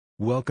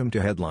Welcome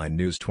to Headline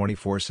News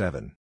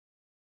 24/7.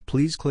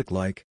 Please click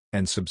like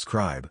and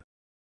subscribe.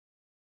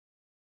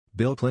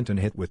 Bill Clinton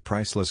hit with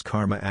priceless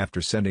karma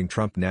after sending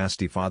Trump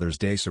nasty Father's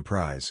Day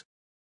surprise.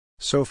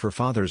 So for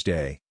Father's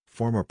Day,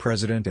 former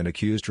president and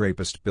accused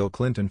rapist Bill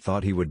Clinton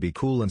thought he would be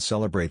cool and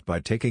celebrate by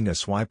taking a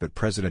swipe at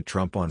President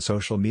Trump on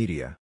social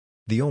media.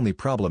 The only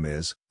problem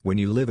is, when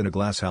you live in a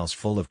glass house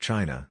full of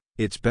china,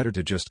 it's better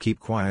to just keep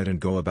quiet and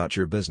go about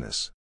your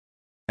business.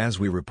 As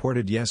we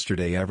reported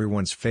yesterday,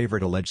 everyone's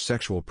favorite alleged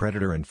sexual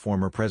predator and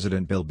former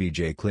President Bill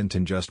B.J.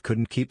 Clinton just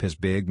couldn't keep his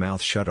big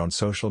mouth shut on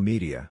social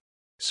media.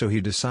 So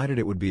he decided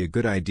it would be a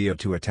good idea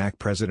to attack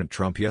President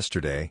Trump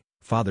yesterday,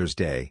 Father's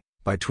Day,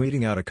 by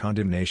tweeting out a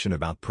condemnation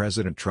about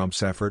President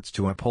Trump's efforts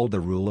to uphold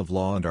the rule of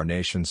law and our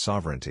nation's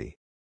sovereignty.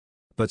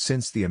 But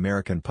since the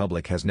American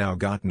public has now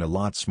gotten a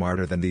lot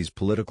smarter than these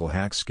political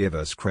hacks give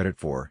us credit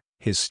for,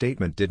 his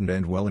statement didn't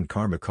end well and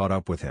karma caught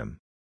up with him.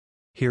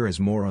 Here is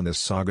more on this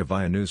saga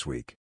via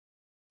Newsweek.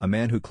 A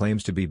man who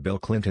claims to be Bill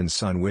Clinton's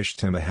son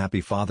wished him a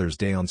happy Father's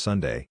Day on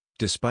Sunday,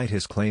 despite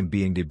his claim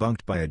being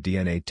debunked by a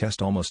DNA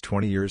test almost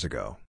 20 years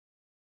ago.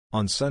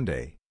 On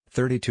Sunday,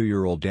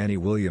 32-year-old Danny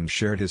Williams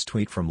shared his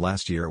tweet from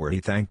last year where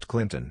he thanked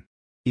Clinton.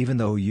 "Even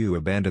though you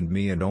abandoned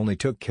me and only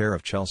took care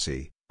of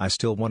Chelsea, I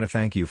still want to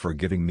thank you for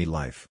giving me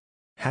life.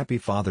 Happy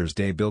Father's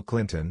Day, Bill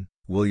Clinton,"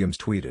 Williams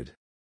tweeted.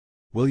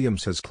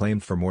 Williams has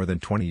claimed for more than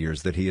 20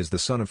 years that he is the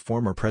son of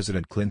former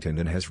President Clinton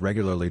and has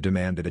regularly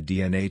demanded a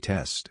DNA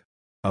test.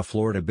 A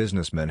Florida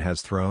businessman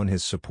has thrown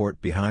his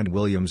support behind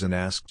Williams and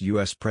asked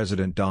U.S.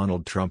 President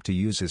Donald Trump to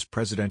use his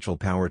presidential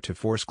power to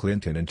force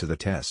Clinton into the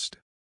test.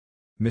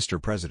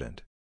 "Mr.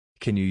 President,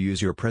 can you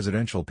use your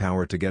presidential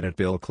power to get at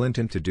Bill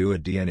Clinton to do a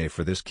DNA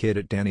for this kid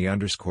at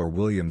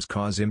Danny_Williams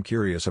cause him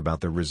curious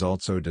about the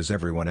results, so does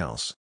everyone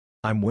else.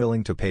 I'm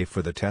willing to pay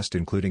for the test,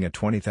 including a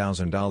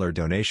 $20,000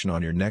 donation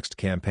on your next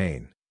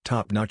campaign,"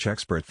 top-notch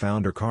expert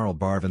founder Carl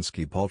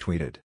Barvinsky-Paul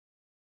tweeted.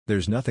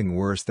 "There's nothing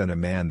worse than a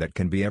man that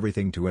can be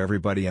everything to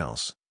everybody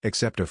else,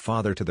 except a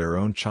father to their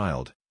own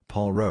child,"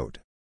 Paul wrote.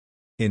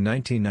 In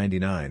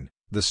 1999,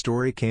 the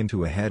story came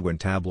to a head when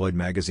tabloid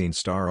magazine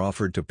Star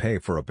offered to pay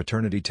for a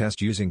paternity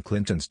test using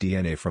Clinton's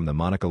DNA from the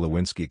Monica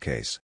Lewinsky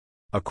case.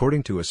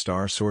 According to a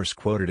Star source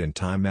quoted in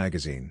Time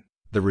magazine,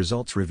 the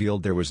results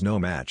revealed there was no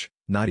match,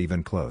 not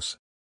even close.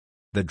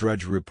 The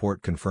Drudge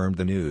Report confirmed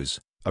the news,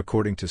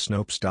 according to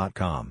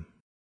Snopes.com.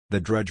 The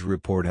Drudge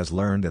Report has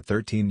learned that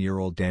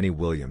 13-year-old Danny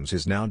Williams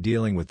is now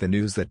dealing with the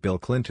news that Bill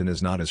Clinton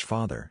is not his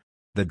father.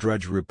 The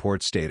Drudge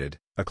Report stated,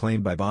 a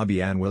claim by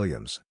Bobby Ann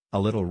Williams, a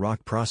Little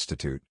Rock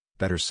prostitute,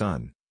 that her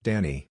son,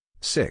 Danny,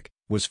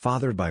 was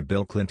fathered by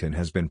Bill Clinton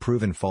has been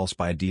proven false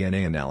by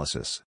DNA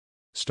analysis.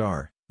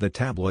 Star, the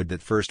tabloid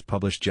that first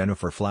published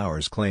Jennifer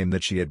Flowers' claim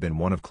that she had been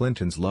one of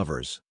Clinton's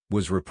lovers,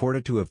 was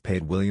reported to have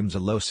paid Williams a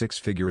low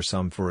six-figure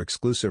sum for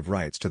exclusive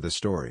rights to the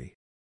story.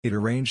 It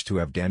arranged to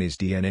have Danny's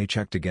DNA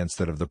checked against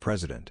that of the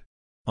president.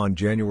 On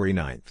January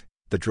 9,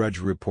 the Drudge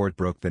Report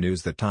broke the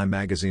news that Time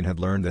magazine had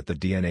learned that the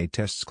DNA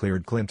tests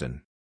cleared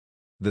Clinton.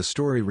 The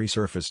story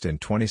resurfaced in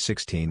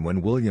 2016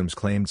 when Williams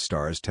claimed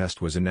Star's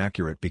test was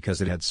inaccurate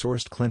because it had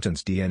sourced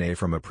Clinton's DNA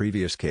from a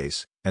previous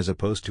case, as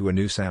opposed to a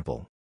new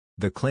sample.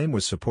 The claim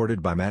was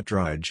supported by Matt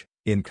Drudge,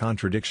 in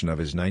contradiction of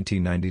his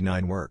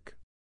 1999 work.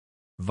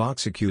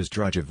 Vox accused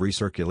Drudge of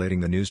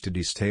recirculating the news to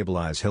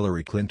destabilize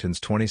Hillary Clinton's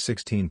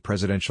 2016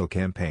 presidential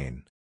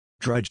campaign.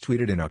 Drudge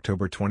tweeted in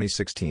October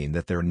 2016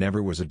 that there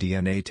never was a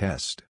DNA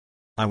test.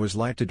 "I was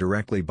lied to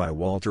directly by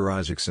Walter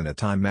Isaacson at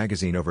Time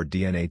magazine over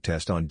DNA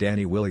test on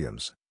Danny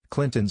Williams,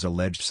 Clinton's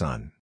alleged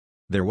son.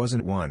 There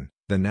wasn't one,"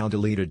 the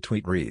now-deleted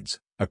tweet reads,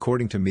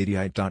 according to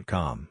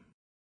Mediaite.com.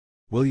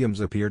 Williams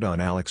appeared on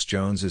Alex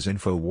Jones's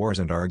InfoWars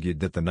and argued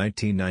that the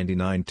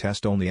 1999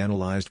 test only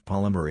analyzed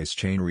polymerase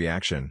chain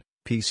reaction,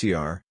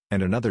 PCR,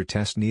 and another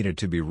test needed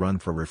to be run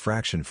for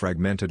refraction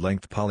fragmented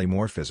length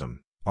polymorphism,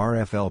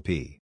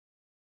 RFLP.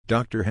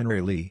 Dr.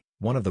 Henry Lee,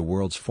 one of the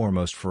world's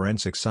foremost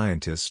forensic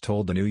scientists,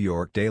 told the New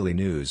York Daily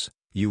News,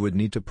 "You would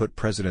need to put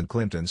President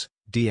Clinton's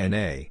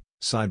DNA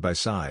side by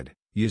side,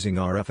 using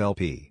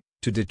RFLP,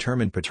 to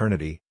determine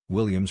paternity,"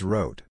 Williams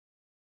wrote.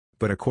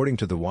 But according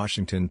to the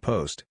Washington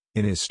Post,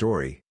 in his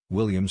story,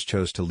 Williams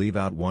chose to leave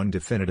out one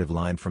definitive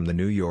line from the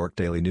New York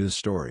Daily News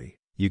story: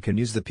 "You can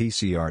use the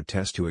PCR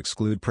test to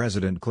exclude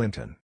President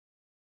Clinton."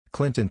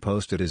 Clinton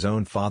posted his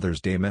own Father's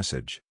Day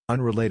message,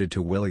 unrelated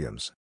to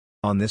Williams.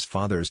 "On this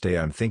Father's Day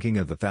I'm thinking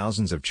of the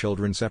thousands of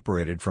children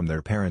separated from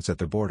their parents at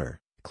the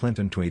border,"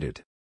 Clinton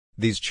tweeted.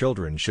 "These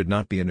children should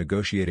not be a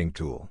negotiating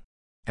tool.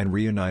 And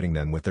reuniting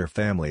them with their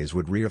families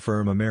would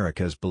reaffirm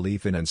America's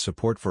belief in and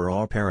support for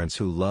all parents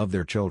who love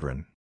their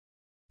children."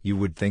 You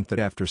would think that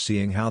after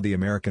seeing how the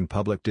American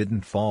public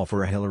didn't fall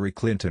for a Hillary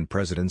Clinton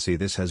presidency,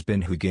 this has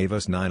been who gave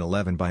us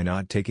 9/11 by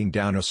not taking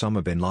down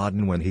Osama bin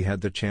Laden when he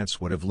had the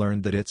chance, would have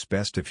learned that it's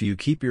best if you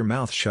keep your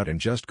mouth shut and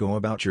just go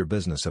about your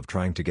business of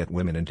trying to get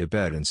women into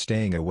bed and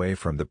staying away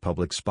from the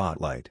public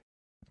spotlight.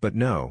 But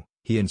no,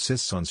 he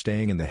insists on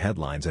staying in the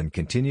headlines and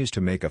continues to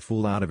make a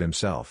fool out of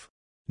himself.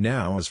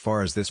 Now, as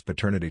far as this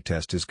paternity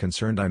test is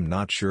concerned, I'm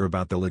not sure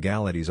about the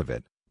legalities of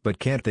it, But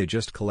can't they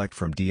just collect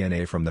from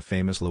DNA from the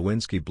famous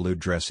Lewinsky blue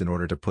dress in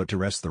order to put to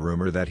rest the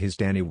rumor that he's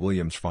Danny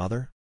Williams'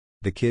 father?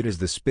 The kid is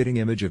the spitting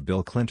image of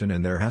Bill Clinton,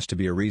 and there has to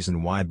be a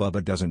reason why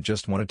Bubba doesn't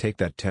just want to take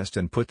that test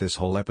and put this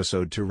whole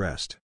episode to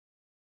rest.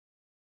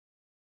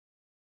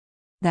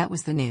 That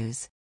was the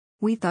news.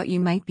 We thought you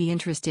might be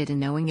interested in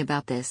knowing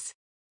about this.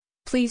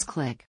 Please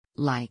click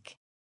like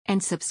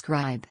and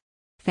subscribe.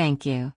 Thank you.